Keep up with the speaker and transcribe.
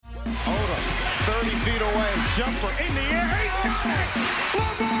Odom, 30 feet away, jumper in the air, he's got it!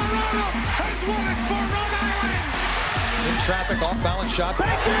 Lamar Odom has won it for Rhode Island! In traffic, off-balance shot,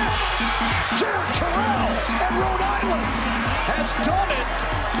 back in! Jared Terrell, and Rhode Island has done it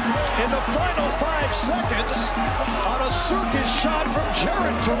in the final 5 seconds on a circus shot from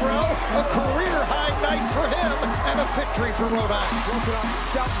Jared Terrell, a career-high night for him, and a victory for Rhode Island. Broke it up,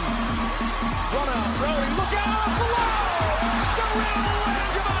 Dutton, run out, Rowdy, look out, below! Surreal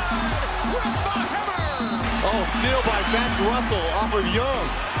Benjamin with the hammer! Oh, steal by Fats Russell off of Young.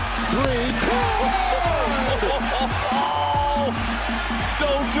 3,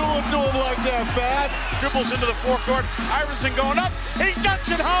 Don't do it to him like that, Fats. Dribbles into the forecourt. Iverson going up. He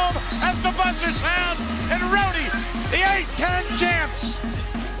ducks it home as the buzzer sounds. And Rowdy, the A-10 champs.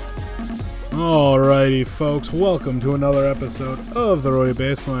 Alrighty, folks. Welcome to another episode of the Rhody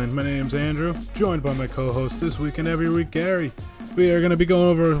Baseline. My name's Andrew, joined by my co-host this week and every week, Gary. We are going to be going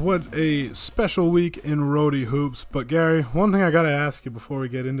over what a special week in Rhody hoops. But Gary, one thing I got to ask you before we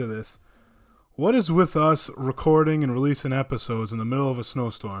get into this. What is with us recording and releasing episodes in the middle of a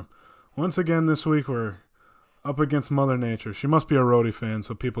snowstorm? Once again this week we're up against Mother Nature. She must be a Rhody fan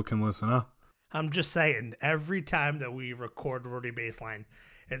so people can listen, huh? I'm just saying, every time that we record Rhody Baseline,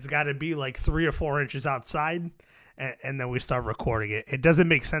 it's got to be like 3 or 4 inches outside, and then we start recording it. It doesn't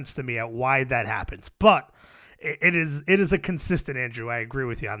make sense to me at why that happens, but it is a consistent, Andrew. I agree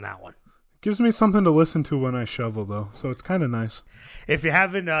with you on that one. Gives me something to listen to when I shovel, though, so it's kind of nice. If you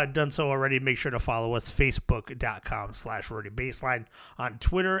haven't done so already, make sure to follow us, facebook.com/RhodyBaseline, on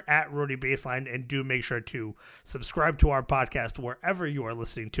Twitter @RhodyBaseline, and do make sure to subscribe to our podcast wherever you are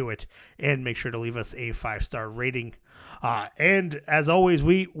listening to it, and make sure to leave us a 5-star rating. And as always,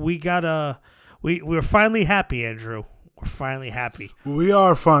 we're finally happy, Andrew. We're finally happy. We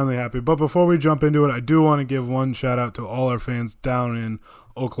are finally happy, but before we jump into it, I do want to give one shout out to all our fans down in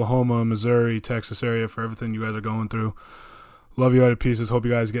Oklahoma, Missouri, Texas area for everything you guys are going through. Love you out of pieces. Hope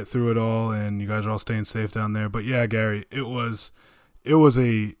you guys get through it all and you guys are all staying safe down there. But yeah, Gary, it was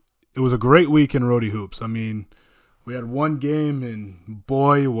a great week in Rhody hoops. I mean, we had one game and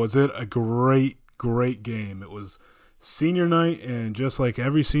boy, was it a great game. It was senior night, and just like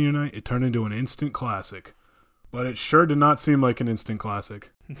every senior night, it turned into an instant classic. But it sure did not seem like an instant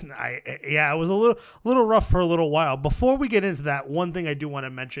classic. It was a little rough for a little while. Before we get into that, one thing I do want to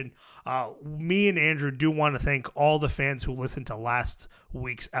mention, me and Andrew do want to thank all the fans who listened to last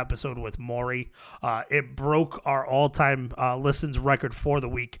week's episode with Maury. It broke our all-time listens record for the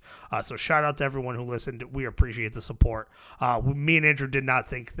week. So shout out to everyone who listened. We appreciate the support. Me and Andrew did not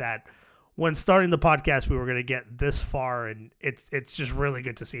think that when starting the podcast we were going to get this far, and it's just really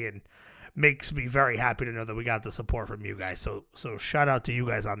good to see, and makes me very happy to know that we got the support from you guys. So shout out to you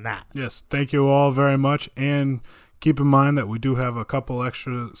guys on that. Yes, thank you all very much. And keep in mind that we do have a couple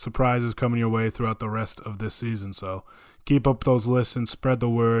extra surprises coming your way throughout the rest of this season. So keep up those listens, spread the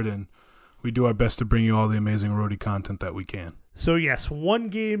word, and we do our best to bring you all the amazing Rhody content that we can. So yes, one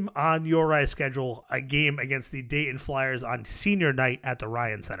game on your schedule, a game against the Dayton Flyers on senior night at the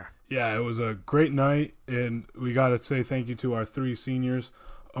Ryan Center. Yeah, it was a great night, and we got to say thank you to our 3 seniors,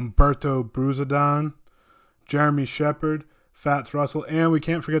 Umberto Bruzadon, Jeremy Shepard, Fats Russell, and we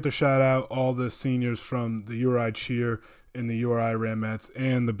can't forget to shout out all the seniors from the URI Cheer and the URI Ramettes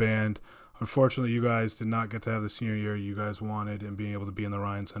and the band. Unfortunately, you guys did not get to have the senior year you guys wanted and being able to be in the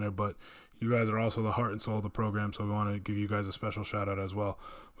Ryan Center, but you guys are also the heart and soul of the program, so we want to give you guys a special shout out as well.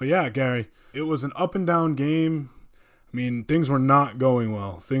 But yeah, Gary, it was an up and down game. I mean, things were not going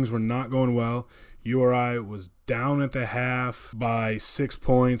well. URI was down at the half by 6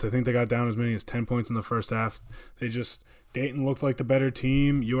 points. I think they got down as many as 10 points in the first half. Dayton looked like the better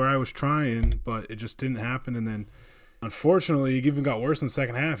team. URI was trying, but it just didn't happen. And then, unfortunately, it even got worse in the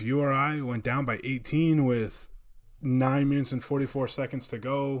second half. URI went down by 18 with 9 minutes and 44 seconds to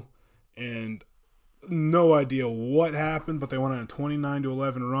go. And no idea what happened, but they went on a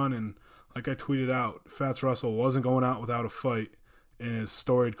 29-11 run. And like I tweeted out, Fats Russell wasn't going out without a fight in his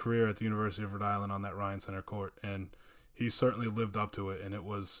storied career at the University of Rhode Island on that Ryan Center court, and he certainly lived up to it, and it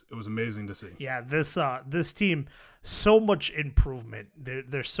was amazing to see. Yeah, this team, so much improvement.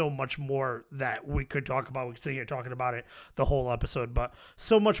 There's so much more that we could talk about. We could sit here talking about it the whole episode, but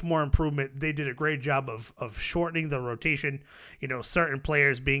so much more improvement. They did a great job of shortening the rotation. You know, certain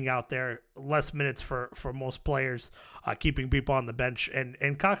players being out there, less minutes for most players, keeping people on the bench,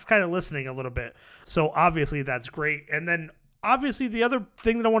 and Cox kind of listening a little bit. So obviously that's great. And then obviously, the other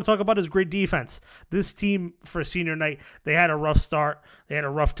thing that I want to talk about is great defense. This team, for senior night, they had a rough start. They had a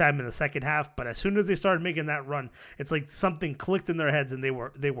rough time in the second half, but as soon as they started making that run, it's like something clicked in their heads, and they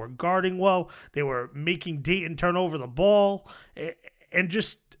were guarding well. They were making Dayton turn over the ball, and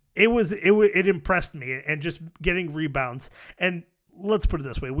just it impressed me, and just getting rebounds. And let's put it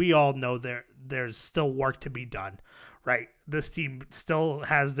this way: we all know there's still work to be done, right? This team still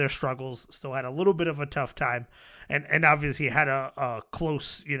has their struggles, still had a little bit of a tough time, and obviously had a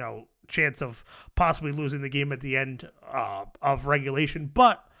close, chance of possibly losing the game at the end of regulation,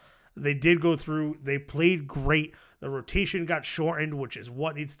 but they did go through. They played great. The rotation got shortened, which is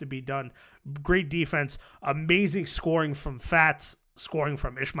what needs to be done. Great defense, amazing scoring from Fats, scoring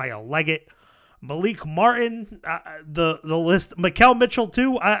from Ishmael Leggett, Malik Martin, the list, Mikal Mitchell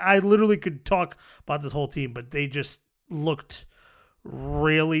too. I literally could talk about this whole team, but they just looked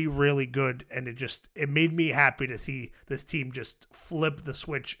really, really good, and it made me happy to see this team just flip the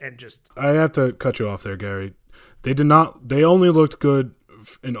switch and just. I have to cut you off there, Gary. They only looked good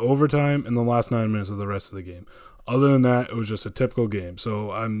in overtime in the last 9 minutes of the rest of the game. Other than that, it was just a typical game.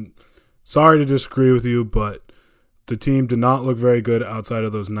 So I'm sorry to disagree with you, but the team did not look very good outside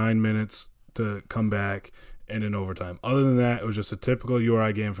of those 9 minutes to come back and in overtime. Other than that, it was just a typical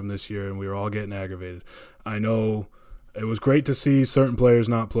URI game from this year, and we were all getting aggravated. I know it was great to see certain players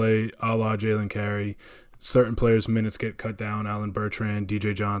not play, a la Jalen Carey. Certain players' minutes get cut down, Alan Bertrand,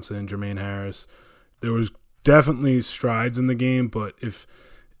 DJ Johnson, Jermaine Harris. There was definitely strides in the game, but if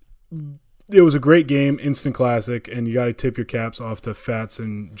it was a great game, instant classic, and you got to tip your caps off to Fats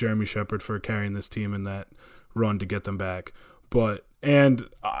and Jeremy Shepard for carrying this team in that run to get them back. And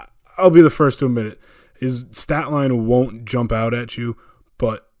I'll be the first to admit it, his stat line won't jump out at you,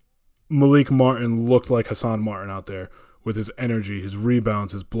 but Malik Martin looked like Hassan Martin out there with his energy, his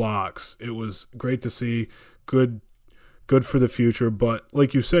rebounds, his blocks. It was great to see, good for the future. But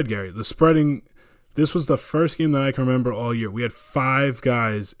like you said, Gary, the spreading. This was the first game that I can remember all year. We had 5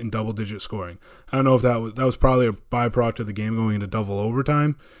 guys in double-digit scoring. I don't know if that was probably a byproduct of the game going into double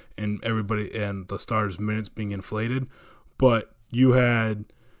overtime and the starters' minutes being inflated. But you had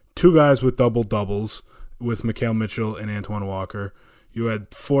 2 guys with double-doubles with Mikal Mitchell and Antoine Walker. You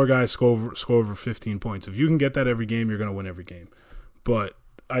had 4 guys score over 15 points. If you can get that every game, you're going to win every game. But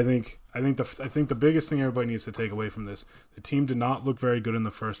I think the biggest thing everybody needs to take away from this, the team did not look very good in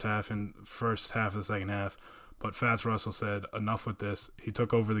the first half and first half of the second half, but Fats Russell said, enough with this. He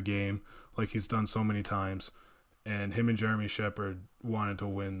took over the game like he's done so many times, and him and Jeremy Shepard wanted to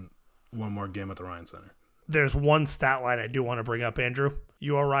win one more game at the Ryan Center. There's one stat line I do want to bring up, Andrew.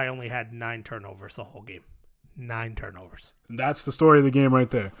 URI only had 9 turnovers the whole game. 9 turnovers. And that's the story of the game right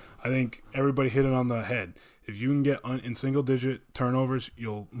there. I think everybody hit it on the head. If you can get in single-digit turnovers,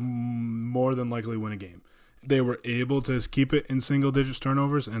 you'll more than likely win a game. They were able to keep it in single-digit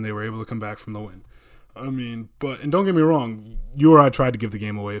turnovers, and they were able to come back from the win. And don't get me wrong, URI tried to give the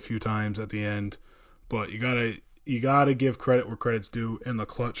game away a few times at the end, but you gotta give credit where credit's due. And the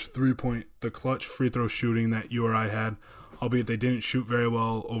clutch free throw shooting that URI had, albeit they didn't shoot very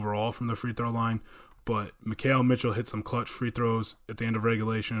well overall from the free throw line, but Mikal Mitchell hit some clutch free throws at the end of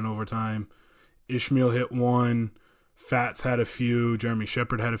regulation and overtime. Ishmael hit 1, Fats had a few, Jeremy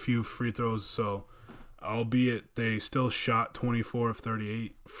Shepard had a few free throws, so albeit they still shot 24 of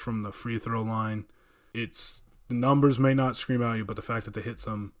 38 from the free throw line. The numbers may not scream out at you, but the fact that they hit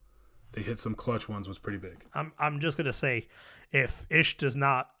some clutch ones was pretty big. I'm just gonna say, if Ish does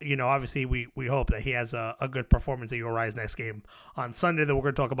not, obviously we hope that he has a good performance at URI's next game on Sunday that we're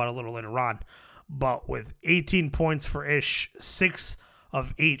gonna talk about a little later on. But with 18 points for Ish, 6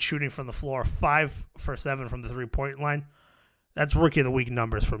 of 8 shooting from the floor, 5 for 7 from the 3-point line. That's rookie of the week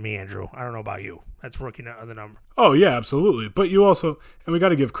numbers for me, Andrew. I don't know about you. That's rookie of the number. Oh, yeah, absolutely. But you also, and we got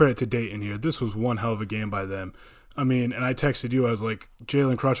to give credit to Dayton here. This was one hell of a game by them. And I texted you, I was like,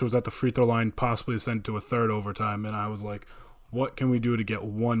 Jalen Crutcher was at the free throw line, possibly sent to a third overtime. And I was like, what can we do to get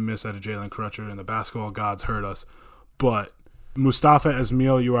one miss out of Jalen Crutcher? And the basketball gods heard us. But Mustafa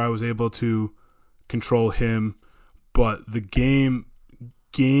Esmail, URI was able to control him. But the game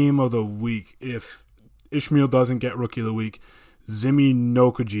of the week, if Ishmael doesn't get rookie of the week, Zimi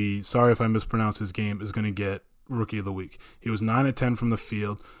Nokuji, sorry if I mispronounce his game, is going to get rookie of the week. He was 9 of 10 from the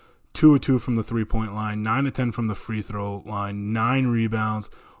field, 2 of 2 from the 3-point line, 9 of 10 from the free throw line, 9 rebounds,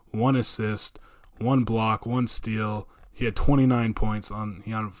 1 assist, 1 block, 1 steal. He had 29 points.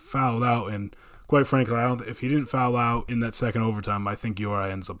 He fouled out, and quite frankly, if he didn't foul out in that second overtime, I think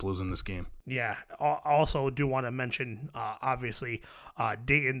URI ends up losing this game. Yeah. Also, do want to mention, obviously,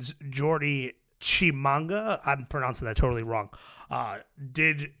 Dayton's Jordy Chimanga, I'm pronouncing that totally wrong,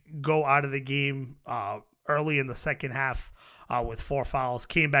 did go out of the game early in the second half with 4 fouls.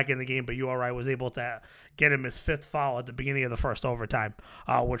 Came back in the game, but URI was able to get him his 5th foul at the beginning of the first overtime,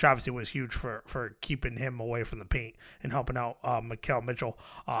 which obviously was huge for keeping him away from the paint and helping out Mikal Mitchell.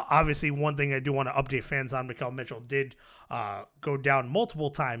 Obviously, one thing I do want to update fans on, Mikal Mitchell did go down multiple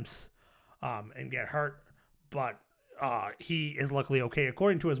times and get hurt, but he is luckily okay,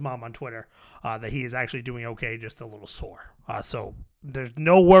 according to his mom on Twitter, that he is actually doing okay, just a little sore. So there's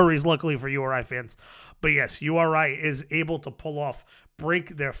no worries, luckily, for URI fans. But yes, URI is able to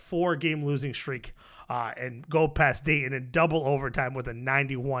break their 4-game losing streak and go past Dayton in double overtime with a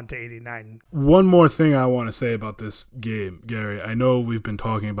 91-89. One more thing I want to say about this game, Gary. I know we've been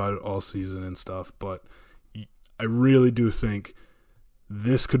talking about it all season and stuff, but I really do think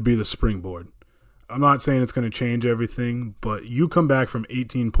this could be the springboard. I'm not saying it's going to change everything, but you come back from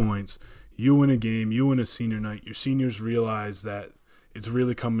 18 points, you win a game, you win a senior night, your seniors realize that it's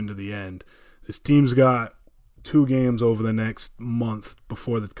really coming to the end. This team's got 2 games over the next month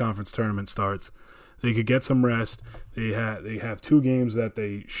before the conference tournament starts. They could get some rest. They have 2 games that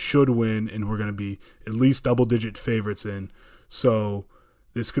they should win, and we're going to be at least double-digit favorites in. So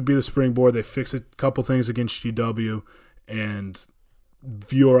this could be the springboard. They fix a couple things against GW, and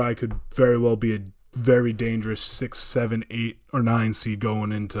URI could very well be a very dangerous 6, 7, 8, or 9 seed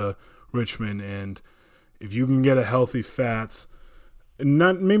going into Richmond. And if you can get a healthy Fats,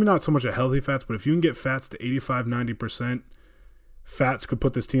 maybe not so much a healthy Fats, but if you can get Fats to 85-90%, Fats could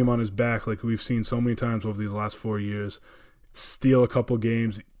put this team on his back like we've seen so many times over these last 4 years, steal a couple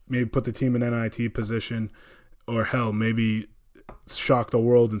games, maybe put the team in NIT position, or hell, maybe shock the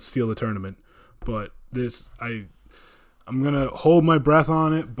world and steal the tournament. But I'm going to hold my breath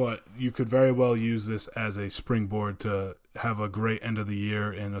on it, but you could very well use this as a springboard to have a great end of the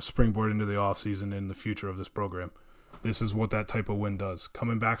year and a springboard into the offseason and the future of this program. This is what that type of win does.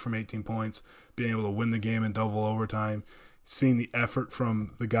 Coming back from 18 points, being able to win the game in double overtime, seeing the effort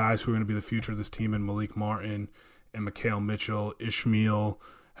from the guys who are going to be the future of this team in Malik Martin and Mikal Mitchell, Ishmael.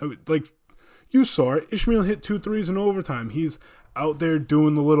 Like, you saw it. Ishmael hit 2 threes in overtime. He's out there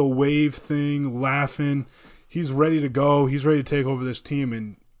doing the little wave thing, laughing. He's ready to go. He's ready to take over this team,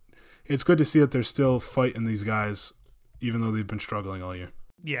 and it's good to see that they're still fighting these guys, even though they've been struggling all year.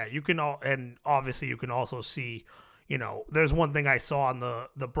 Yeah, and obviously you can also see, there's one thing I saw on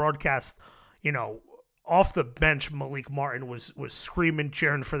the broadcast, off the bench, Malik Martin was screaming,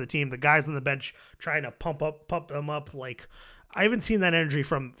 cheering for the team. The guys on the bench trying to pump them up. Like, I haven't seen that energy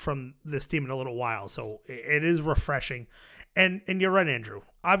from this team in a little while, so it is refreshing. And you're right, Andrew.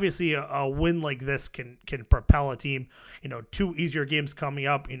 Obviously, a win like this can propel a team. 2 easier games coming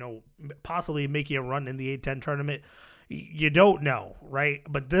up. Possibly making a run in the A-10 tournament. You don't know, right?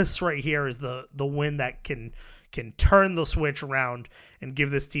 But this right here is the win that can turn the switch around and give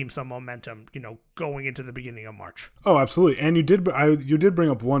this team some momentum. Going into the beginning of March. Oh, absolutely. And you did bring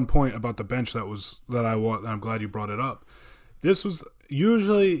up one point about the bench I'm glad you brought it up. This was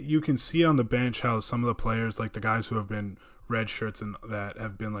usually you can see on the bench how some of the players, like the guys who have been red shirts and that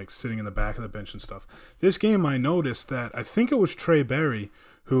have been like sitting in the back of the bench and stuff. This game I noticed that I think it was Trey Berry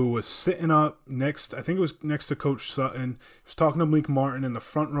who was sitting up next to Coach Sutton. He was talking to Malik Martin in the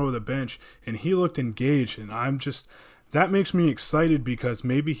front row of the bench, and he looked engaged, and that makes me excited because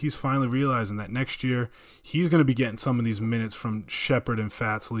maybe he's finally realizing that next year he's going to be getting some of these minutes from Shepard and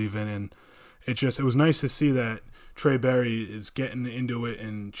Fats leaving, and it was nice to see that Trey Berry is getting into it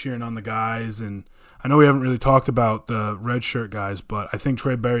and cheering on the guys. And I know we haven't really talked about the red shirt guys, but I think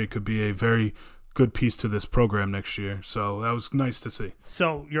Trey Berry could be a very good piece to this program next year. So that was nice to see.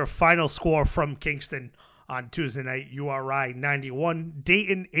 So your final score from Kingston on Tuesday night, URI 91,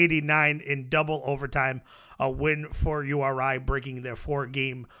 Dayton 89 in double overtime. A win for URI, breaking their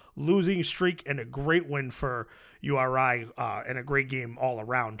 4-game losing streak, and a great win for URI and a great game all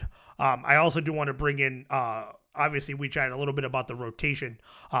around. I also do want to bring in obviously, we chatted a little bit about the rotation.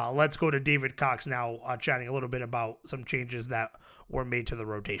 Let's go to David Cox now, chatting a little bit about some changes that were made to the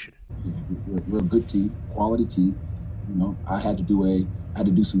rotation. We're a good team, quality team. I had to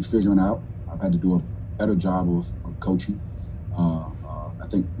do some figuring out. I've had to do a better job of coaching. I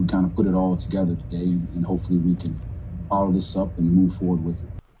think we kind of put it all together today, and hopefully we can follow this up and move forward with it.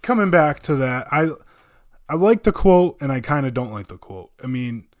 Coming back to that, I like the quote, and I kind of don't like the quote. I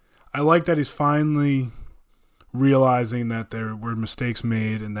mean, I like that he's finally realizing that there were mistakes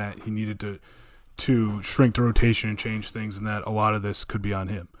made and that he needed to shrink the rotation and change things, and that a lot of this could be on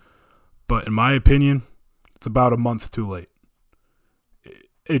him. But in my opinion, it's about a month too late.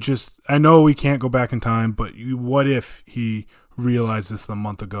 I know we can't go back in time, but what if he realized this a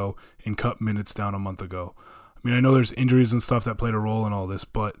month ago and cut minutes down a month ago? I mean, I know there's injuries and stuff that played a role in all this,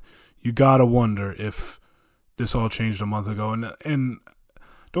 but you got to wonder if this all changed a month ago. And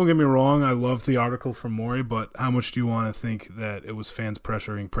don't get me wrong, I love the article from Morey, but how much do you want to think that it was fans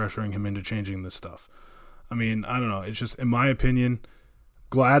pressuring him into changing this stuff? I mean, I don't know. It's just, in my opinion,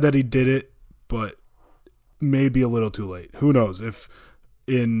 glad that he did it, but maybe a little too late. Who knows? If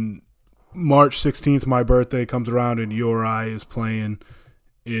in March 16th, my birthday comes around and URI is playing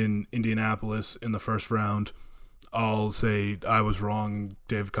in Indianapolis in the first round, I'll say I was wrong.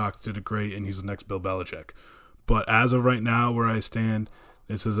 David Cox did it great, and he's the next Bill Belichick. But as of right now, where I stand,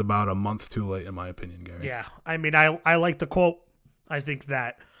 this is about a month too late, in my opinion, Gary. Yeah, I mean, I like the quote. I think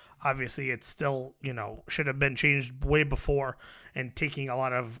that obviously it's still, should have been changed way before, and taking a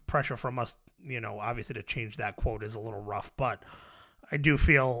lot of pressure from us, obviously to change that quote is a little rough. But I do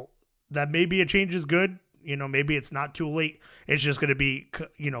feel that maybe a change is good. Maybe it's not too late. It's just going to be,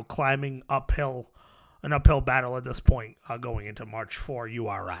 climbing an uphill battle at this point going into March for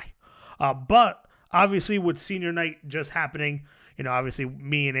URI. But obviously with senior night just happening, obviously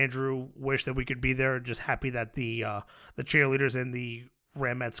me and Andrew wish that we could be there. Just happy that the cheerleaders and the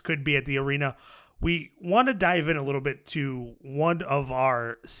Ramettes could be at the arena. We want to dive in a little bit to one of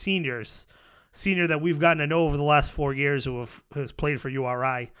our senior that we've gotten to know over the last 4 years who has played for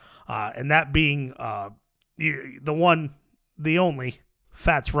URI, and that being the one, the only,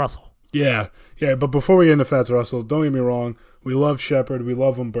 Fats Russell. Yeah, but before we get into Fats Russell, don't get me wrong, we love Shepard, we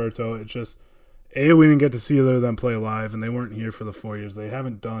love Umberto. It's just, we didn't get to see either of them play live, and they weren't here for the 4 years. They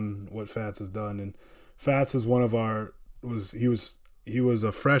haven't done what Fats has done, and Fats is one of he was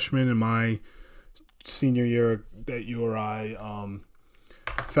a freshman in my senior year at URI.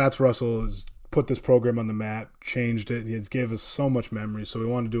 Fats Russell has put this program on the map, changed it. He has given us so much memory, so we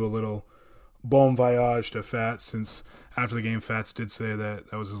want to do a little bon voyage to Fats, since after the game, Fats did say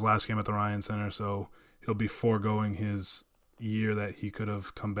that was his last game at the Ryan Center, so he'll be foregoing his year that he could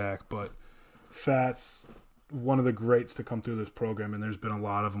have come back. But Fats, one of the greats to come through this program, and there's been a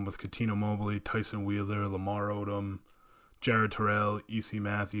lot of them with Katino Mobley, Tyson Wheeler, Lamar Odom, Jared Terrell, E.C.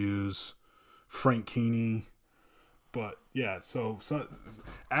 Matthews, Frank Keeney. But yeah, so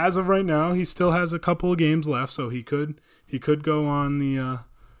as of right now, he still has a couple of games left, so he could go on the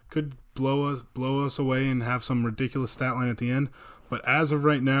could blow us away and have some ridiculous stat line at the end. But as of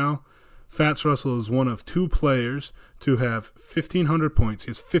right now, Fats Russell is one of two players to have 1,500 points. He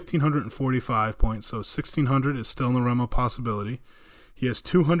has 1,545 points, so 1,600 is still in the realm of possibility. He has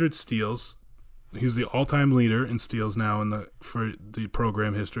 200 steals. He's the all-time leader in steals now for the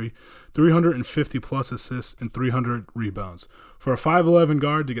program history. 350-plus assists and 300 rebounds. For a 5'11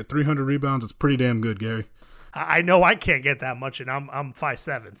 guard to get 300 rebounds, it's pretty damn good, Gary. I know I can't get that much, and I'm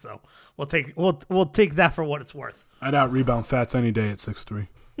 5'7", so we'll take that for what it's worth. I'd out-rebound Fats any day at 6'3".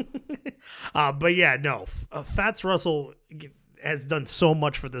 But yeah, no, Fats Russell has done so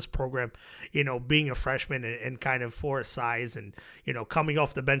much for this program, being a freshman and kind of for his size, and, coming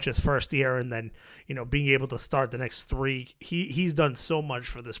off the bench his first year, and then, being able to start the next three. He's done so much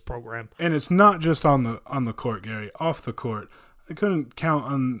for this program. And it's not just on the court, Gary. Off the court, I couldn't count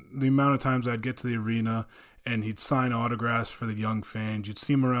on the amount of times I'd get to the arena and he'd sign autographs for the young fans. You'd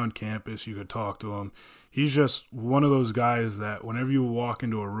see him around campus. You could talk to him. He's just one of those guys that whenever you walk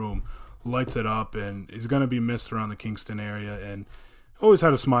into a room, lights it up, and he's going to be missed around the Kingston area, and always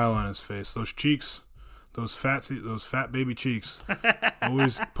had a smile on his face. Those cheeks, those fat baby cheeks,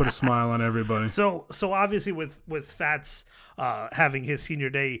 always put a smile on everybody. So obviously with Fats having his senior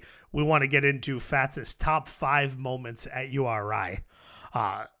day, we want to get into Fats' top 5 moments at URI.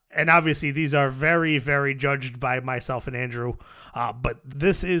 And obviously these are very, very judged by myself and Andrew. But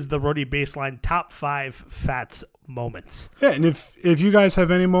this is the Roadie Baseline top 5 Fats moments. Yeah, and if you guys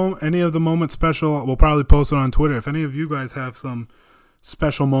have any of the moments special, we'll probably post it on Twitter. If any of you guys have some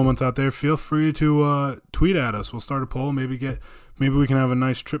special moments out there, feel free to tweet at us. We'll start a poll. Maybe we can have a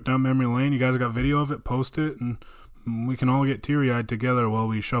nice trip down memory lane. You guys got video of it? Post it, and we can all get teary-eyed together while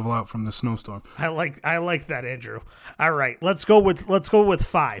we shovel out from the snowstorm. I like that, Andrew. All right, let's go with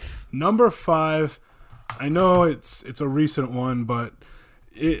 5. Number 5. I know it's a recent one, but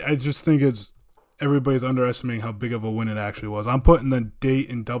I just think everybody's underestimating how big of a win it actually was. I'm putting the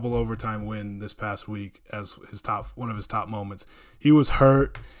Dayton double overtime win this past week as one of his top moments. He was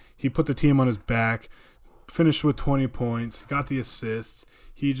hurt. He put the team on his back, finished with 20 points, got the assists.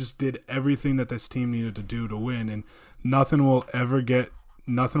 He just did everything that this team needed to do to win, and nothing will ever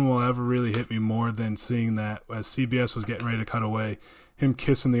really hit me more than seeing that as CBS was getting ready to cut away, him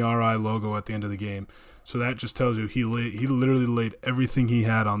kissing the RI logo at the end of the game. So that just tells you he literally laid everything he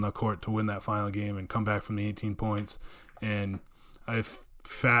had on the court to win that final game and come back from the 18 points. And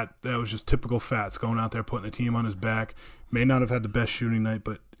that was just typical Fats, going out there putting the team on his back. May not have had the best shooting night,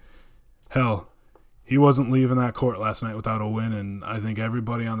 but hell, he wasn't leaving that court last night without a win, and I think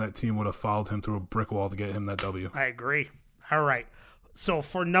everybody on that team would have followed him through a brick wall to get him that W. I agree. All right. So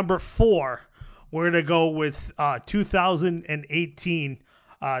for number 4, we're going to go with 2018,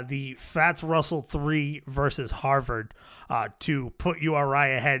 the Fats Russell 3 versus Harvard to put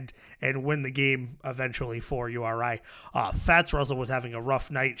URI ahead and win the game eventually for URI. Fats Russell was having a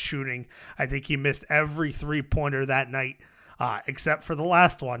rough night shooting. I think he missed every three-pointer that night, except for the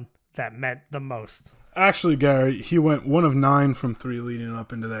last one that meant the most. Actually, Gary, he went 1 of 9 from 3 leading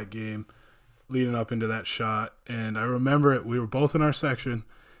up into that game, leading up into that shot. And I remember it. We were both in our section,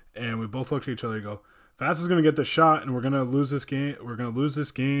 and we both looked at each other and go, Fats is going to get the shot, and we're going to lose this game. We're going to lose this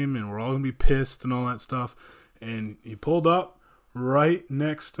game, and we're all going to be pissed and all that stuff. And he pulled up right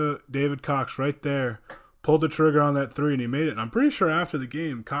next to David Cox right there, pulled the trigger on that 3, and he made it. And I'm pretty sure after the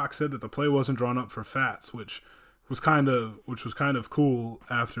game, Cox said that the play wasn't drawn up for Fats, which was kind of cool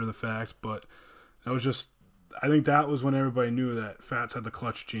after the fact, but that was just, I think that was when everybody knew that Fats had the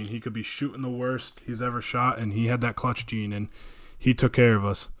clutch gene. He could be shooting the worst he's ever shot, and he had that clutch gene, and he took care of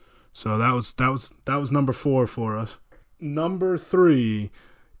us. So that was number 4 for us. Number 3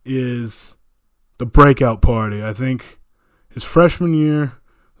 is the breakout party. I think his freshman year,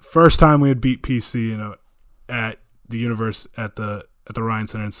 first time we had beat PC at the Ryan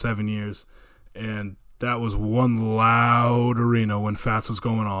Center in 7 years, and that was one loud arena when Fats was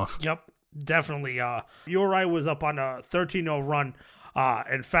going off. Yep. Definitely. URI was up on a 13-0 run,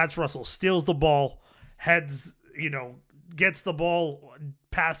 and Fats Russell steals the ball, heads, gets the ball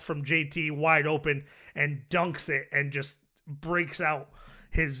passed from JT wide open and dunks it and just breaks out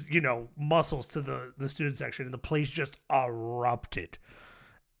his, muscles to the student section, and the place just erupted.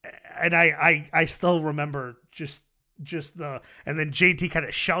 And I still remember just and then JT kind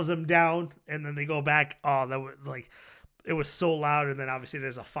of shoves him down, and then they go back. Oh, that was it was so loud, and then obviously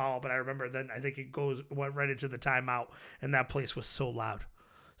there's a foul, but I remember then I think went right into the timeout, and that place was so loud.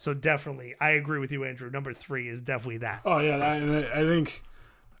 So definitely, I agree with you, Andrew. Number 3 is definitely that. Oh yeah, I think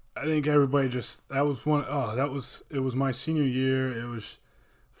everybody just it was my senior year. It was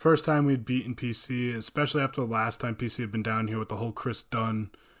first time we'd beaten PC, especially after the last time PC had been down here with the whole Chris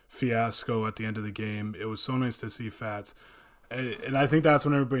Dunn fiasco at the end of the game. It was so nice to see Fats, and I think that's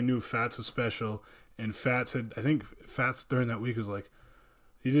when everybody knew Fats was special. And Fats during that week was like,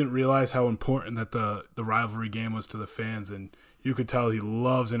 he didn't realize how important that the rivalry game was to the fans, and you could tell he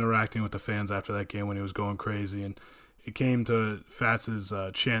loves interacting with the fans after that game when he was going crazy. And it came to Fats's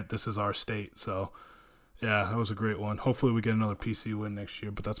chant, "This is our state." So, yeah, that was a great one. Hopefully we get another PC win next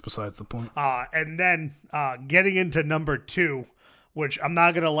year, but that's besides the point. And then getting into number 2, which I'm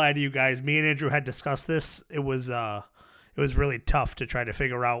not going to lie to you guys, me and Andrew had discussed this. It was really tough to try to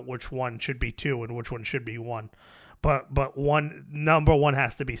figure out which one should be 2 and which one should be 1. But number 1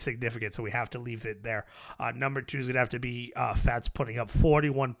 has to be significant, so we have to leave it there. Number 2 is going to have to be Fats putting up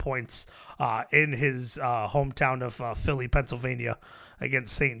 41 points in his hometown of Philly, Pennsylvania,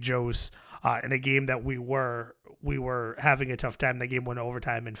 against St. Joe's in a game that we were having a tough time. That game went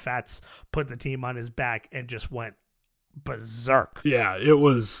overtime, and Fats put the team on his back and just went berserk. Yeah, he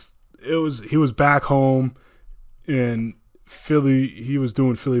was back home in Philly. He was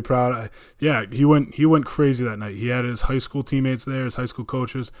doing Philly proud. He went crazy that night. He had his high school teammates there, his high school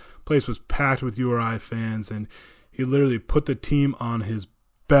coaches. Place was packed with URI fans, and he literally put the team on his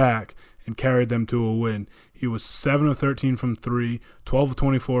back and carried them to a win. He was 7 of 13 from 3, 12 of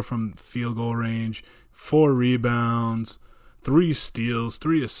 24 from field goal range, 4 rebounds, 3 steals,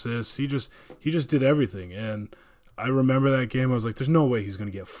 3 assists. He just did everything. And I remember that game. I was like, there's no way he's going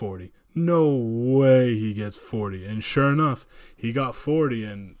to get 40. No way he gets 40. And sure enough, he got 40.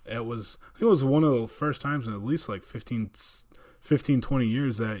 And it was one of the first times in at least like 15, 20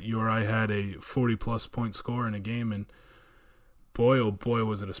 years that URI had a 40-plus point score in a game. And boy, oh boy,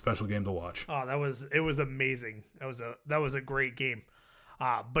 was it a special game to watch. Oh, it was amazing. That was a great game.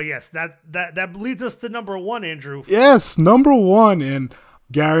 But yes, that leads us to number 1, Andrew. Yes, number 1. And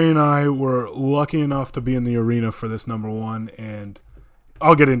Gary and I were lucky enough to be in the arena for this number 1, and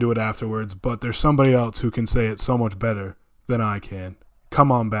I'll get into it afterwards, but there's somebody else who can say it so much better than I can.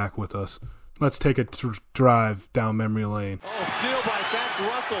 Come on back with us. Let's take a drive down memory lane. Oh, steal by Fats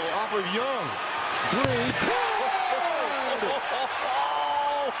Russell off of Young. 3.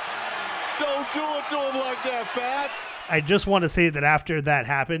 Don't do it to him like that, Fats. I just want to say that after that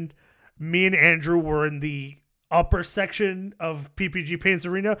happened, me and Andrew were in the upper section of PPG Paints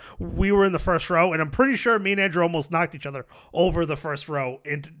Arena. We were in the first row, and I'm pretty sure me and Andrew almost knocked each other over the first row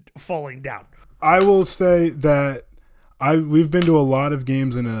into falling down. I will say that we've been to a lot of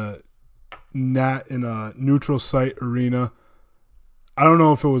games in a neutral site arena. I don't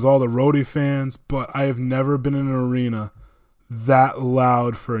know if it was all the roadie fans, but I have never been in an arena that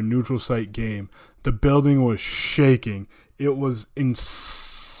loud for a neutral site game. The building was shaking. It was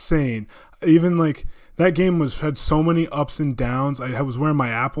insane. Even like that game had so many ups and downs. I was wearing my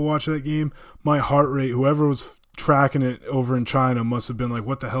Apple Watch that game. My heart rate, whoever was tracking it over in China must have been like,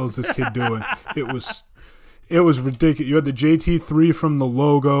 what the hell is this kid doing? It was ridiculous. You had the JT3 from the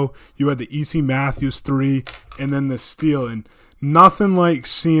logo. You had the EC Matthews 3, and then the steal. And nothing like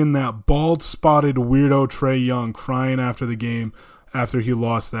seeing that bald-spotted weirdo Trae Young crying after the game after he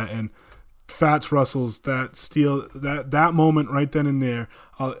lost that. And Fats Russell's that steal, that moment right then and there,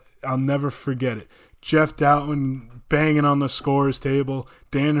 I'll never forget it. Jeff Doughton banging on the scorer's table.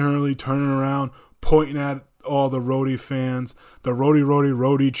 Dan Hurley turning around, pointing at all the roadie fans. The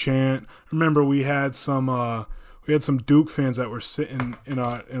roadie chant. Remember, we had some Duke fans that were sitting in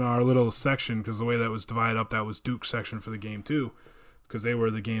our little section, because the way that was divided up, that was Duke section for the game too, because they were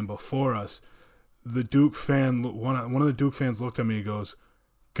the game before us. The Duke fan, one of the Duke fans looked at me and goes,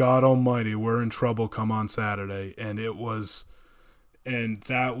 "God Almighty, we're in trouble come on Saturday." And that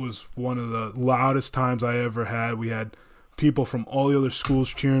was one of the loudest times I ever had. We had people from all the other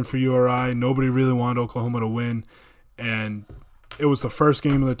schools cheering for URI. Nobody really wanted Oklahoma to win. And it was the first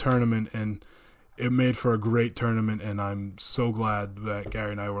game of the tournament, and it made for a great tournament, and I'm so glad that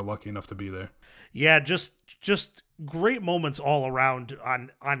Gary and I were lucky enough to be there. Yeah, just great moments all around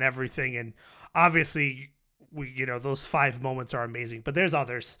on everything. And obviously, those 5 moments are amazing, but there's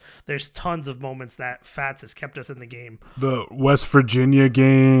others. There's tons of moments that Fats has kept us in the game. The West Virginia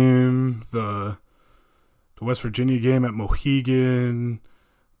game, the West Virginia game at Mohegan,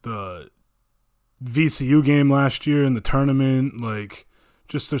 the VCU game last year in the tournament,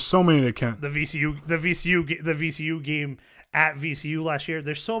 there's so many that can't. The VCU game at VCU last year.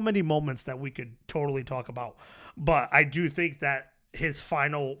 There's so many moments that we could totally talk about, but I do think that his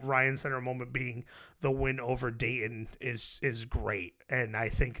final Ryan Center moment being the win over Dayton is great. And I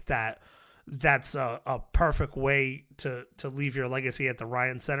think that that's a perfect way to leave your legacy at the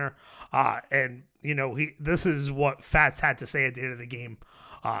Ryan Center. This is what Fats had to say at the end of the game.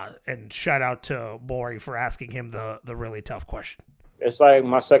 And shout out to Maury for asking him the really tough question. It's like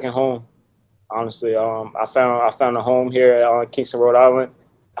my second home, honestly. I found a home here at Kingston, Rhode Island.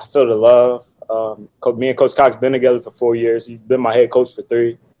 I feel the love. Me and Coach Cox been together for 4 years. He's been my head coach for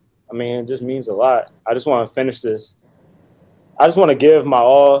 3. I mean, it just means a lot. I just want to finish this. I just want to give my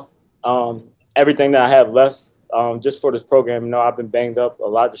all, everything that I have left, just for this program. I've been banged up a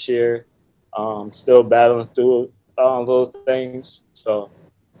lot this year, still battling through little things. So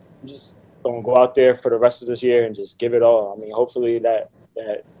I'm just going to go out there for the rest of this year and just give it all. I mean, hopefully that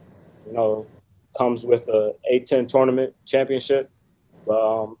comes with a A-10 tournament championship.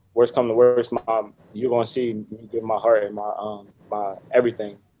 But worst come to worst, you're going to see me give my heart and my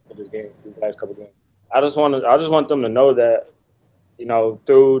everything for this game, these last couple games. I just want them to know that,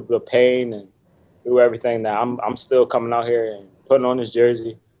 through the pain and through everything, that I'm still coming out here and putting on this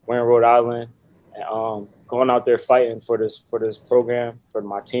jersey, wearing Rhode Island, and going out there fighting for this program, for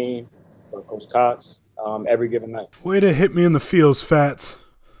my team, for Coach Cox, every given night. Way to hit me in the feels, Fats.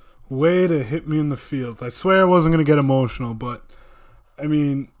 Way to hit me in the feels. I swear I wasn't going to get emotional, but I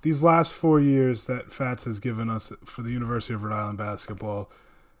mean, these last 4 years that Fats has given us for the University of Rhode Island basketball,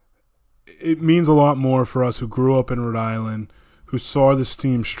 it means a lot more for us who grew up in Rhode Island, who saw this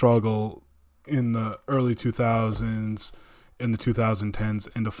team struggle in the early 2000s, in the 2010s,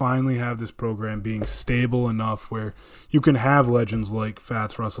 and to finally have this program being stable enough where you can have legends like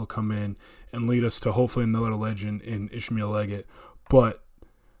Fats Russell come in and lead us to hopefully another legend in Ishmael Leggett. But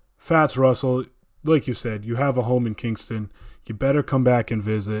Fats Russell, like you said, you have a home in Kingston. You better come back and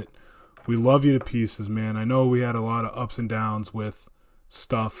visit. We love you to pieces, man. I know we had a lot of ups and downs with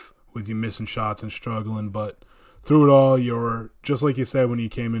stuff, with you missing shots and struggling, but through it all, you're, just like you said when you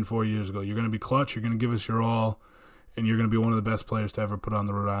came in 4 years ago, you're going to be clutch, you're going to give us your all, and you're going to be one of the best players to ever put on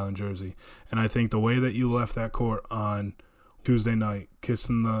the Rhode Island jersey. And I think the way that you left that court on Tuesday night,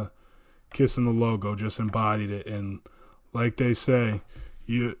 kissing the logo, just embodied it. And like they say,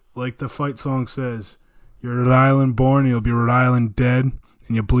 like the fight song says, you're Rhode Island born, you'll be Rhode Island dead,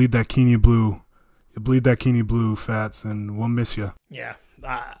 and you bleed that Keaney blue. You bleed that Keaney blue, Fats, and we'll miss you. Yeah,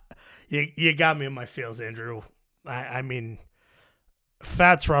 you got me in my feels, Andrew. I mean,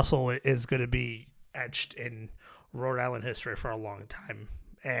 Fats Russell is going to be etched in Rhode Island history for a long time,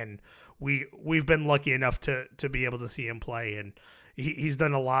 and we've been lucky enough to be able to see him play, and he's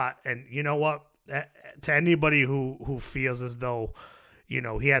done a lot. And you know what? To anybody who feels as though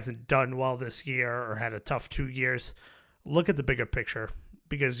he hasn't done well this year or had a tough 2 years, look at the bigger picture,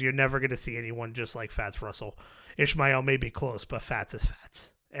 because you're never going to see anyone just like Fats Russell. Ishmael may be close, but Fats is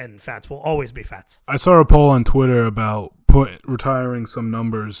Fats. And Fats will always be Fats. I saw a poll on Twitter about retiring some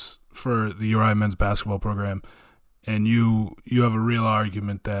numbers for the URI men's basketball program, and you have a real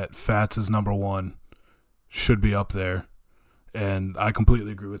argument that Fats is number one, should be up there, and I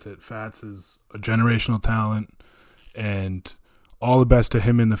completely agree with it. Fats is a generational talent, and all the best to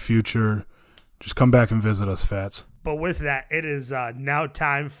him in the future. Just come back and visit us, Fats. But with that, it is now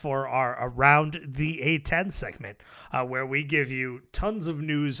time for our Around the A10 segment, where we give you tons of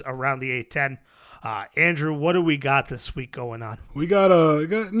news around the A10. Andrew, what do we got this week going on? We got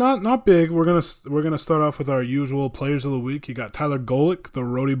not big. We're gonna start off with our usual players of the week. You got Tyler Golick, the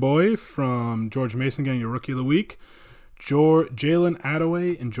roadie boy from George Mason, getting your rookie of the week. Jalen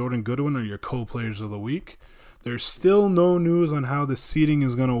Attaway and Jordan Goodwin are your co-players of the week. There's still no news on how the seeding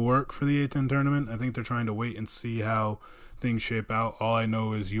is going to work for the A10 tournament. I think they're trying to wait and see how things shape out. All I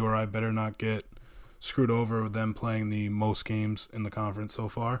know is URI better not get screwed over with them playing the most games in the conference so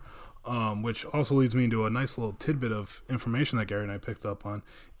far, which also leads me into a nice little tidbit of information that Gary and I picked up on.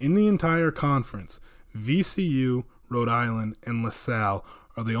 In the entire conference, VCU, Rhode Island, and LaSalle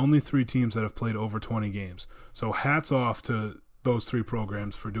are the only three teams that have played over 20 games. So hats off to those three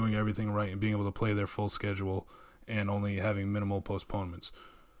programs for doing everything right and being able to play their full schedule and only having minimal postponements.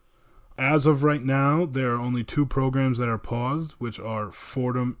 As of right now, there are only two programs that are paused, which are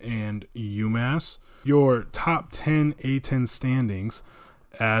Fordham and UMass. Your top 10 A10 standings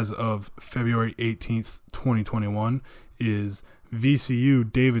as of February 18th, 2021 is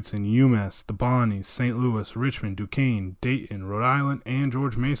VCU, Davidson, UMass, the Bonnies, St. Louis, Richmond, Duquesne, Dayton, Rhode Island, and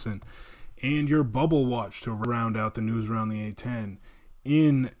George Mason. And your bubble watch to round out the news around the A10.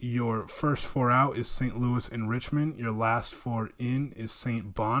 In your first four out is St. Louis and Richmond. Your last four in is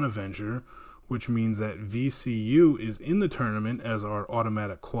St. Bonaventure, which means that VCU is in the tournament as our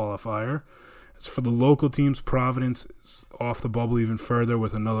automatic qualifier. As for the local teams, Providence is off the bubble even further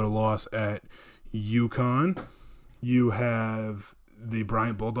with another loss at UConn. You have the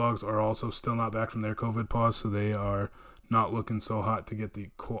Bryant Bulldogs are also still not back from their COVID pause, so they are not looking so hot to get the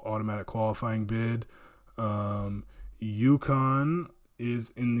automatic qualifying bid. UConn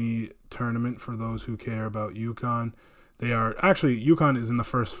is in the tournament for those who care about UConn. UConn is in the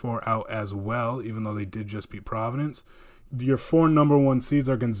first four out as well, even though they did just beat Providence. Your four number one seeds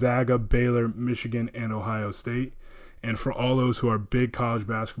are Gonzaga, Baylor, Michigan, and Ohio State. And for all those who are big college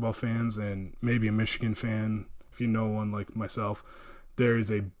basketball fans and maybe a Michigan fan, if you know one like myself, there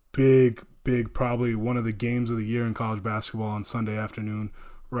is a big, probably one of the games of the year in college basketball on Sunday afternoon,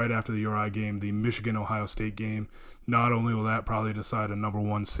 right after the URI game, the Michigan-Ohio State game. Not only will that probably decide a number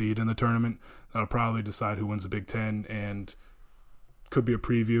one seed in the tournament, that'll probably decide who wins the Big Ten and could be a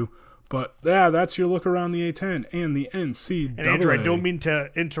preview. But, yeah, that's your look around the A10 and the NCAA. And, Andrew, I don't mean to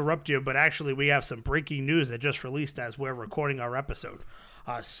interrupt you, but actually we have some breaking news that just released as we're recording our episode.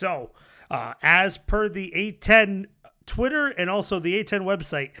 As per the A10 Twitter and also the A10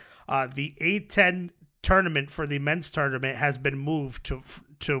 website, the A10 tournament for the men's tournament has been moved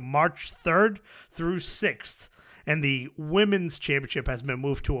to March 3rd through 6th, and the women's championship has been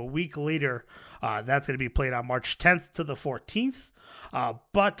moved to a week later. That's going to be played on March 10th to the 14th,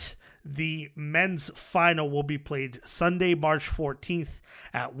 but the men's final will be played Sunday, March 14th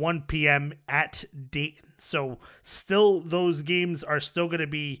at 1 p.m. at Dayton. So still, those games are still going to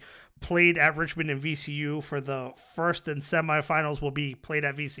be played at Richmond and VCU. For the first and semifinals will be played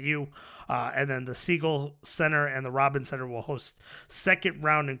at VCU, and then the Siegel Center and the Robins Center will host second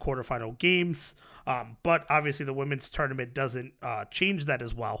round and quarterfinal games. But obviously the women's tournament doesn't change that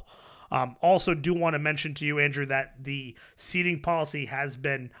as well. Also do want to mention to you, Andrew, that the seating policy has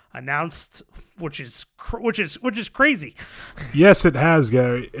been announced, which is crazy. Yes, it has,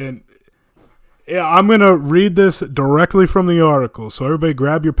 Gary. And yeah, I'm going to read this directly from the article. So everybody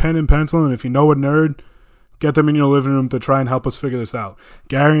grab your pen and pencil, and if you know a nerd, get them in your living room to try and help us figure this out.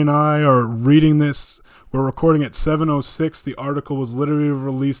 Gary and I are reading this. We're recording at 7:06. The article was literally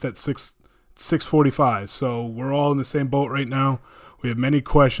released at 6:45. So we're all in the same boat right now. We have many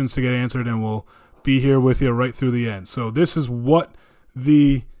questions to get answered, and we'll be here with you right through the end. So this is what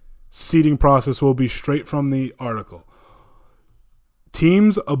the seeding process will be straight from the article.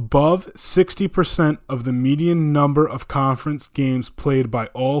 Teams above 60% of the median number of conference games played by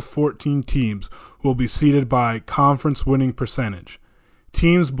all 14 teams will be seeded by conference winning percentage.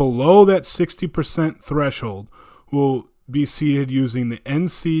 Teams below that 60% threshold will be seeded using the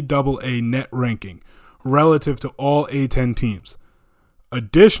NCAA net ranking relative to all A10 teams.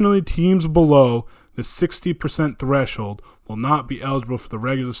 Additionally, teams below the 60% threshold will not be eligible for the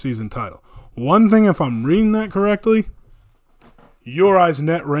regular season title. One thing, if I'm reading that correctly, URI's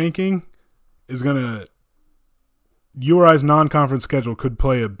net ranking is going to URI's non-conference schedule could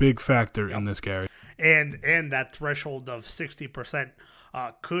play a big factor in this, Gary. And that threshold of 60%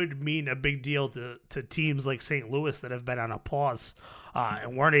 could mean a big deal to teams like St. Louis that have been on a pause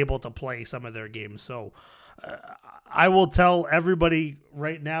and weren't able to play some of their games. So I will tell everybody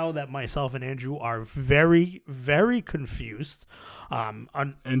right now that myself and Andrew are very, very confused.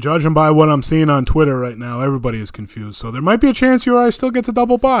 And judging by what I'm seeing on Twitter right now, everybody is confused. So there might be a chance URI still gets a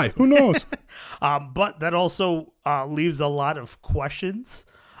double bye. Who knows? But that also leaves a lot of questions.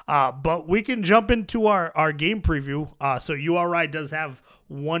 But we can jump into our game preview. So URI does have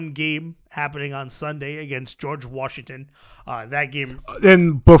one game happening on Sunday against George Washington. That game.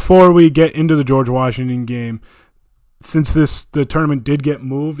 And before we get into the George Washington game, since the tournament did get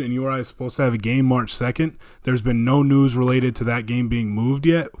moved and URI is supposed to have a game March 2nd, there's been no news related to that game being moved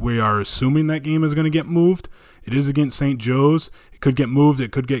yet. We are assuming that game is going to get moved. It is against St. Joe's. It could get moved.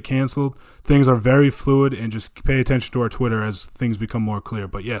 It could get canceled. Things are very fluid, and just pay attention to our Twitter as things become more clear.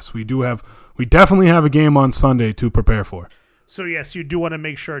 But yes, we definitely have a game on Sunday to prepare for. So, yes, you do want to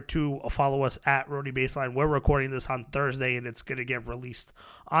make sure to follow us at Rhody Baseline. We're recording this on Thursday, and it's going to get released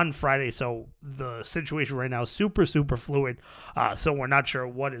on Friday. So, the situation right now is super, super fluid. So, we're not sure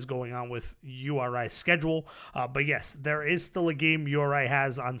what is going on with URI's schedule. But, yes, there is still a game URI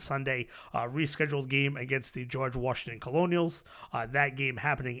has on Sunday, rescheduled game against the George Washington Colonials. That game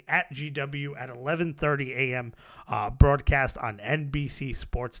happening at GW at 11:30 a.m., broadcast on NBC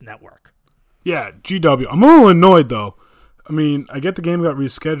Sports Network. Yeah, GW. I'm a little annoyed, though. I mean, I get the game got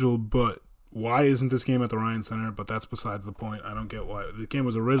rescheduled, but why isn't this game at the Ryan Center? But that's besides the point. I don't get why. The game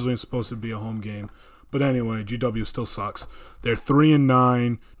was originally supposed to be a home game. But anyway, GW still sucks. They're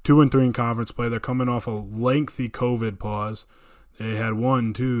 3-9, 2-3 in conference play. They're coming off a lengthy COVID pause. They had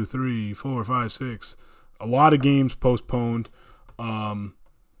 1, 2, 3, 4, 5, 6. A lot of games postponed.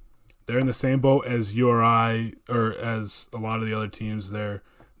 They're in the same boat as URI, or as a lot of the other teams. We're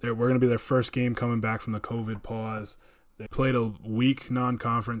going to be their first game coming back from the COVID pause. They played a weak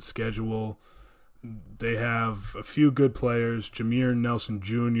non-conference schedule. They have a few good players. Jameer Nelson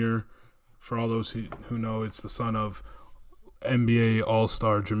Jr., for all those who know, it's the son of NBA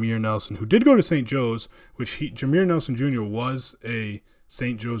All-Star Jameer Nelson, who did go to St. Joe's, Jameer Nelson Jr. was a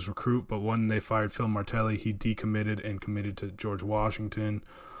St. Joe's recruit, but when they fired Phil Martelli, he decommitted and committed to George Washington.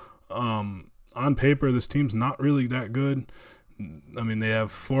 On paper, this team's not really that good. I mean, they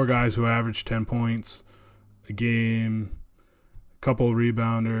have 4 guys who average 10 points a game, a couple of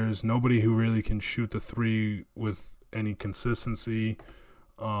rebounders, nobody who really can shoot the three with any consistency.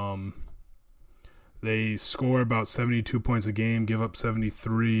 They score about 72 points a game, give up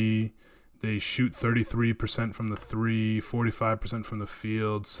 73. They shoot 33% from the three, 45% from the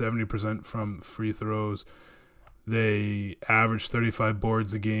field, 70% from free throws. They average 35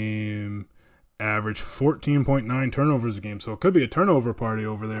 boards a game, average 14.9 turnovers a game. So it could be a turnover party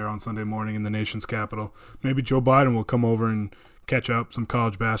over there on Sunday morning in the nation's capital. Maybe Joe Biden will come over and catch up some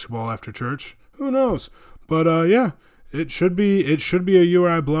college basketball after church. Who knows? But yeah, it should be a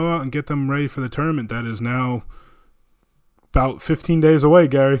URI blowout and get them ready for the tournament that is now about 15 days away,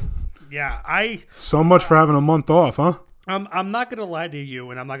 Gary. Yeah, so much for having a month off, huh? I'm not gonna lie to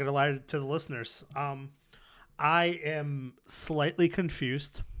you, and I'm not gonna lie to the listeners. I am slightly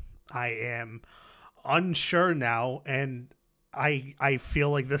confused. I am unsure now, and I feel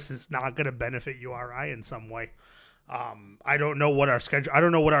like this is not going to benefit URI in some way. I don't know what our schedule. I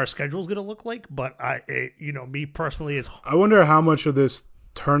don't know what our schedule is going to look like, but me personally is. I wonder how much of this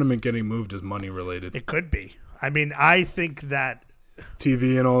tournament getting moved is money related. It could be. I mean, I think that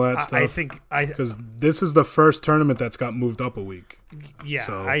TV and all that stuff. I think because this is the first tournament that's got moved up a week. Yeah,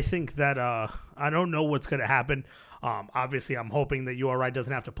 so. I think that I don't know what's going to happen. Obviously, I'm hoping that URI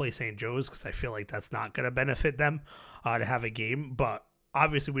doesn't have to play St. Joe's because I feel like that's not going to benefit them to have a game. But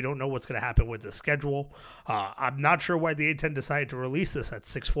obviously, we don't know what's going to happen with the schedule. I'm not sure why the A-10 decided to release this at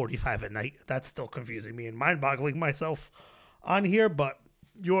 6:45 at night. That's still confusing me and mind-boggling myself on here. But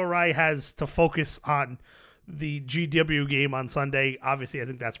URI has to focus on the GW game on Sunday. Obviously, I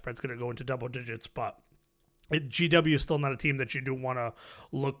think that spread's going to go into double digits, but GW is still not a team that you do want to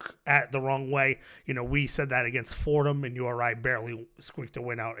look at the wrong way. You know, we said that against Fordham, and URI barely squeaked a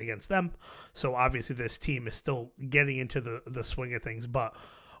win out against them. So obviously this team is still getting into the swing of things, but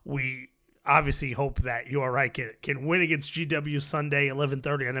we obviously hope that URI can win against GW Sunday,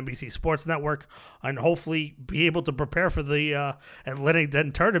 11:30 on NBC Sports Network, and hopefully be able to prepare for the Atlantic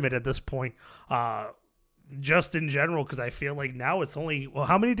 10 tournament at this point. Just in general, because I feel like now it's only,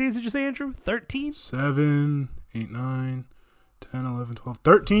 how many days did you say, Andrew? 13? 7, 8, 9, 10, 11, 12,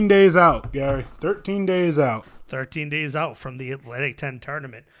 13 days out, Gary. 13 days out. 13 days out from the Atlantic 10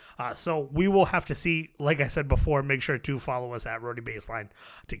 tournament. So we will have to see, like I said before, make sure to follow us at Roadie Baseline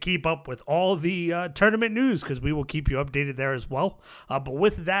to keep up with all the tournament news, because we will keep you updated there as well. But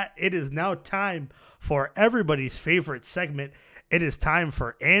with that, it is now time for everybody's favorite segment. It is time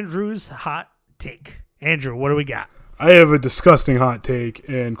for Andrew's Hot Take. Andrew, what do we got? I have a disgusting hot take,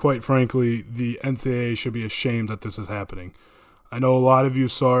 and quite frankly, the NCAA should be ashamed that this is happening. I know a lot of you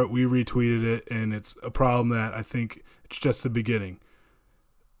saw it. We retweeted it, and it's a problem that I think it's just the beginning.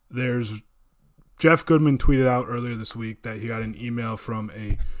 Jeff Goodman tweeted out earlier this week that he got an email from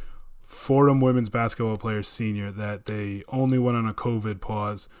a Fordham women's basketball player senior that they only went on a COVID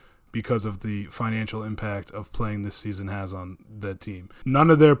pause because of the financial impact of playing this season has on the team.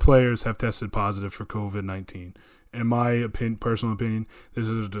 None of their players have tested positive for COVID-19. In my personal opinion, this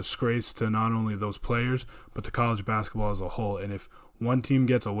is a disgrace to not only those players, but to college basketball as a whole. And if one team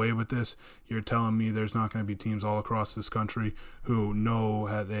gets away with this, you're telling me there's not going to be teams all across this country who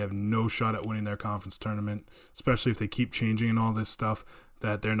know they have no shot at winning their conference tournament, especially if they keep changing and all this stuff,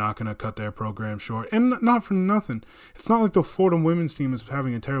 that they're not going to cut their program short. And not for nothing. It's not like the Fordham women's team is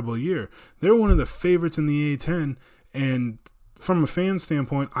having a terrible year. They're one of the favorites in the A-10, and from a fan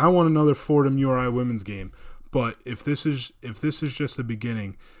standpoint, I want another Fordham URI women's game. But if this is just the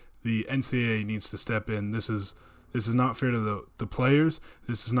beginning, the NCAA needs to step in. This is not fair to the players.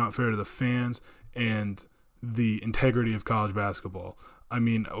 This is not fair to the fans and the integrity of college basketball. I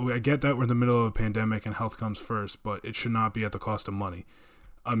mean, I get that we're in the middle of a pandemic and health comes first, but it should not be at the cost of money.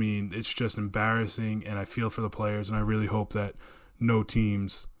 I mean, it's just embarrassing, and I feel for the players, and I really hope that no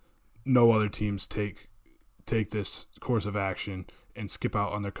other teams take this course of action and skip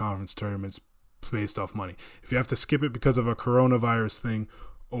out on their conference tournaments based off money. If you have to skip it because of a coronavirus thing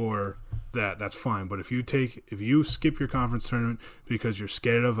or that's fine. But if you skip your conference tournament because you're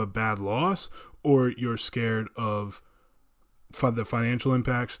scared of a bad loss or you're scared of the financial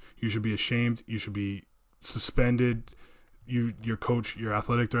impacts, you should be ashamed. You should be suspended. Your coach, your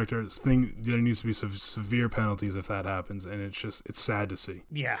athletic director, there needs to be severe penalties if that happens, and it's sad to see.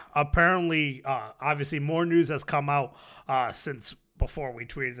 Yeah, apparently, obviously, more news has come out since before we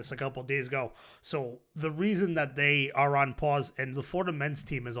tweeted this a couple of days ago. So the reason that they are on pause, and the Florida men's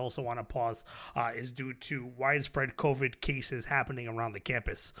team is also on a pause, is due to widespread COVID cases happening around the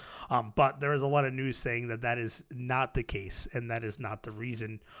campus. But there is a lot of news saying that is not the case, and that is not the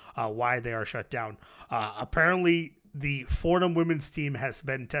reason why they are shut down. Apparently, the Fordham women's team has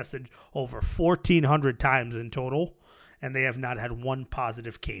been tested over 1,400 times in total, and they have not had one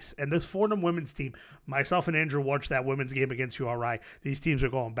positive case. And this Fordham women's team, myself and Andrew watched that women's game against URI. These teams are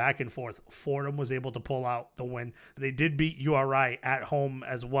going back and forth. Fordham was able to pull out the win. They did beat URI at home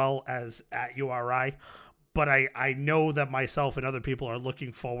as well as at URI. But I know that myself and other people are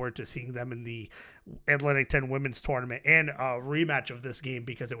looking forward to seeing them in the Atlantic 10 women's tournament and a rematch of this game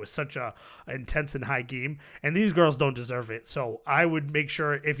because it was such a intense and high game, and these girls don't deserve it. So I would make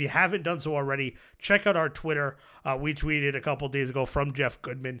sure, if you haven't done so already, check out our Twitter. We tweeted a couple days ago from Jeff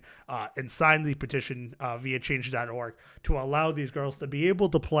Goodman and signed the petition via change.org to allow these girls to be able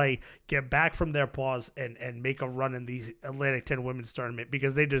to play, get back from their pause, and make a run in the Atlantic 10 women's tournament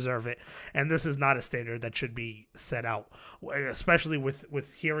because they deserve it. And this is not a standard that should be set out, especially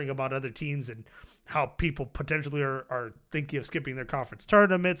with hearing about other teams and how people potentially are thinking of skipping their conference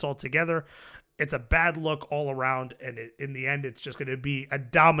tournaments altogether. It's a bad look all around, and in the end, it's just going to be a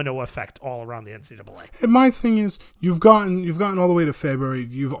domino effect all around the NCAA. And my thing is, you've gotten all the way to February.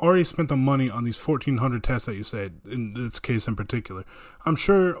 You've already spent the money on these 1,400 tests that you said, in this case in particular. I'm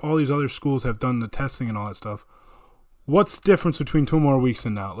sure all these other schools have done the testing and all that stuff. What's the difference between 2 more weeks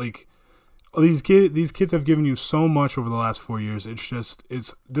and now? Like, these kids have given you so much over the last 4 years.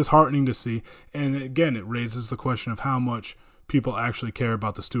 It's disheartening to see. And again, it raises the question of how much people actually care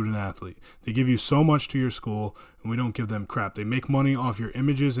about the student athlete. They give you so much to your school, and we don't give them crap. They make money off your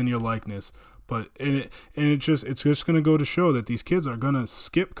images and your likeness. But it's just going to go to show that these kids are going to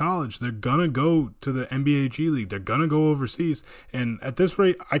skip college. They're going to go to the NBA G League. They're going to go overseas. And at this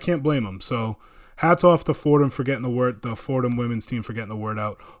rate, I can't blame them. So hats off to Fordham for getting the Fordham women's team for getting the word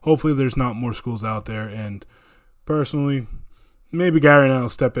out. Hopefully there's not more schools out there. And personally, maybe Gary and I will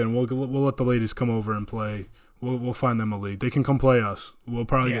step in. We'll let the ladies come over and play. We'll find them a league. They can come play us. We'll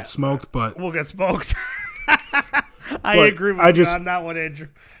probably get smoked, but we'll get smoked. I agree with you on that one, Andrew.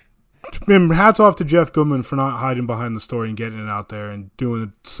 And hats off to Jeff Goodman for not hiding behind the story and getting it out there and doing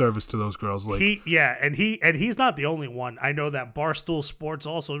a service to those girls. Like he's not the only one. I know that Barstool Sports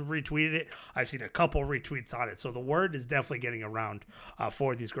also retweeted it. I've seen a couple retweets on it, so the word is definitely getting around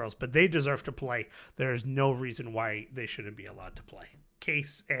for these girls. But they deserve to play. There is no reason why they shouldn't be allowed to play.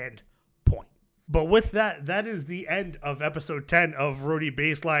 Case and point. But with that, that is the end of episode 10 of Rudy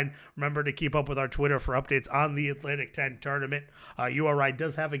Baseline. Remember to keep up with our Twitter for updates on the Atlantic 10 tournament. URI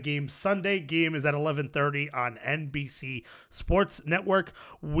does have a game Sunday. Game is at 11:30 on NBC Sports Network.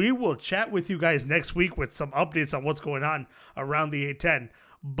 We will chat with you guys next week with some updates on what's going on around the A10.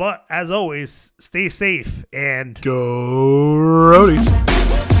 But as always, stay safe and go Roadies.